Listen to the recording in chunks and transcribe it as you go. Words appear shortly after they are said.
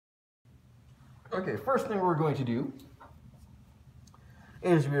Okay, first thing we're going to do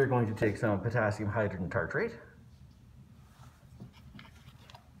is we are going to take some potassium hydrogen tartrate.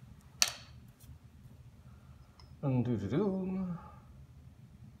 And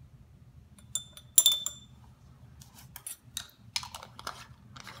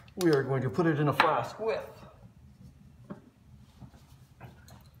we are going to put it in a flask with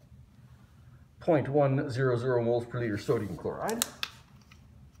 0.100 moles per liter sodium chloride.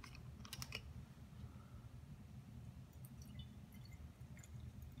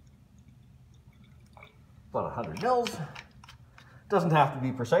 About 100 mils. Doesn't have to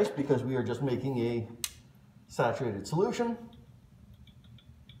be precise because we are just making a saturated solution.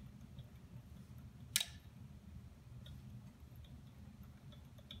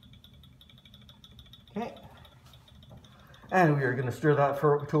 Okay. And we are going to stir that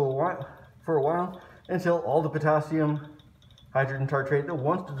for a while until all the potassium hydrogen tartrate that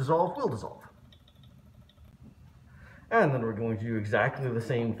wants to dissolve will dissolve. And then we're going to do exactly the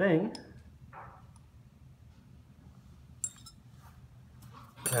same thing.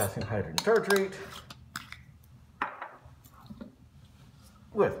 Potassium hydrogen tartrate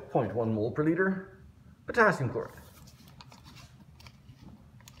with 0.1 mole per liter potassium chloride.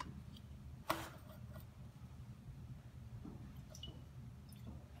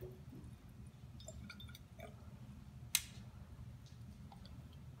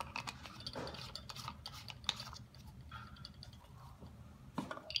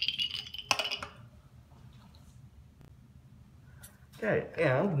 Okay,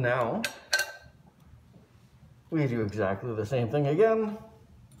 and now we do exactly the same thing again.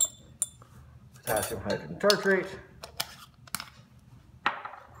 Potassium hydrogen tartrate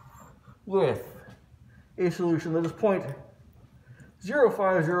with a solution that is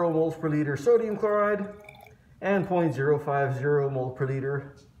 0.050 moles per liter sodium chloride and 0.050 mole per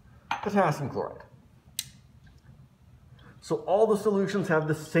liter potassium chloride. So all the solutions have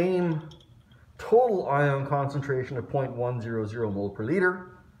the same total ion concentration of 0.100 mole per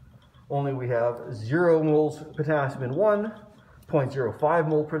liter, only we have 0 moles potassium in one, 0.05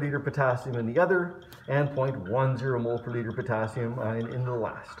 mole per liter potassium in the other, and 0.10 mole per liter potassium in the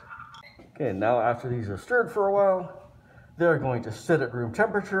last. Okay, now after these are stirred for a while, they're going to sit at room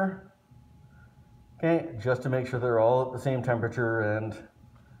temperature, okay, just to make sure they're all at the same temperature and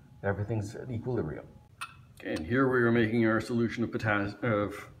everything's at equilibrium. Okay, and here we are making our solution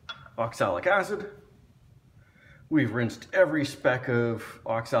of oxalic acid. We've rinsed every speck of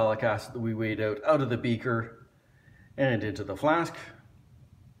oxalic acid that we weighed out of the beaker and into the flask.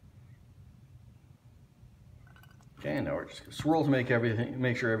 Okay, now we're just going to swirl to make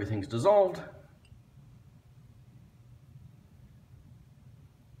sure everything's dissolved.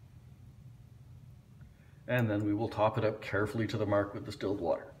 And then we will top it up carefully to the mark with distilled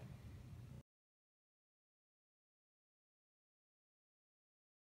water.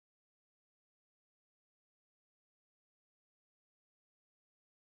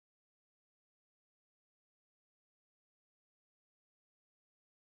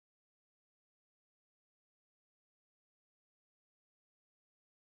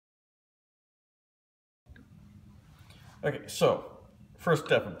 Okay, so first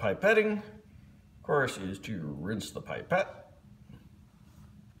step of pipetting, of course, is to rinse the pipette.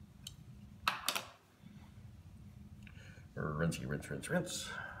 Or rinsey, rinse, rinse,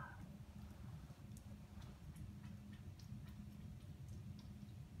 rinse.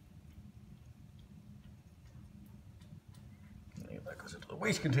 And that goes into the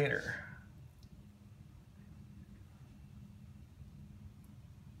waste container.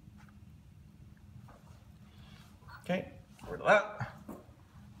 Okay, rid of that.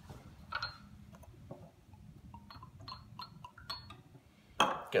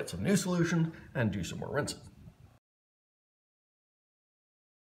 Get some new solution and do some more rinses.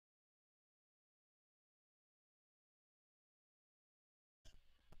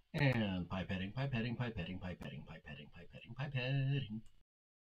 And pipetting, pipetting, pipetting, pipetting, pipetting, pipetting, pipetting.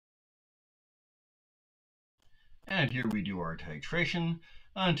 And here we do our titration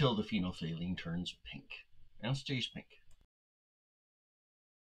until the phenolphthalein turns pink and stays pink.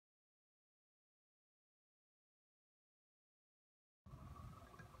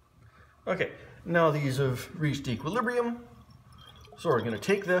 Okay, now these have reached equilibrium, so we're going to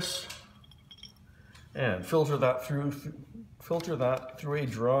take this and filter that through a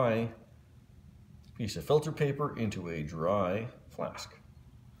dry piece of filter paper into a dry flask.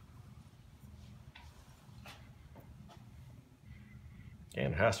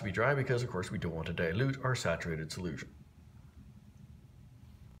 And it has to be dry because, of course, we don't want to dilute our saturated solution.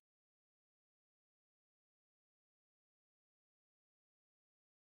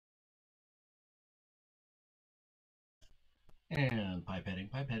 And pipetting,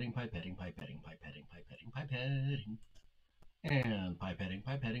 pipetting, pipetting, pipetting, pipetting, pipetting, pipetting. And pipetting,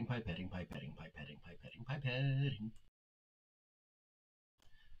 pipetting, pipetting, pipetting, pipetting, pipetting, pipetting.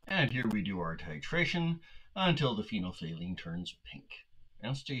 And here we do our titration until the phenolphthalein turns pink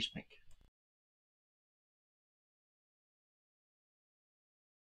and stays pink.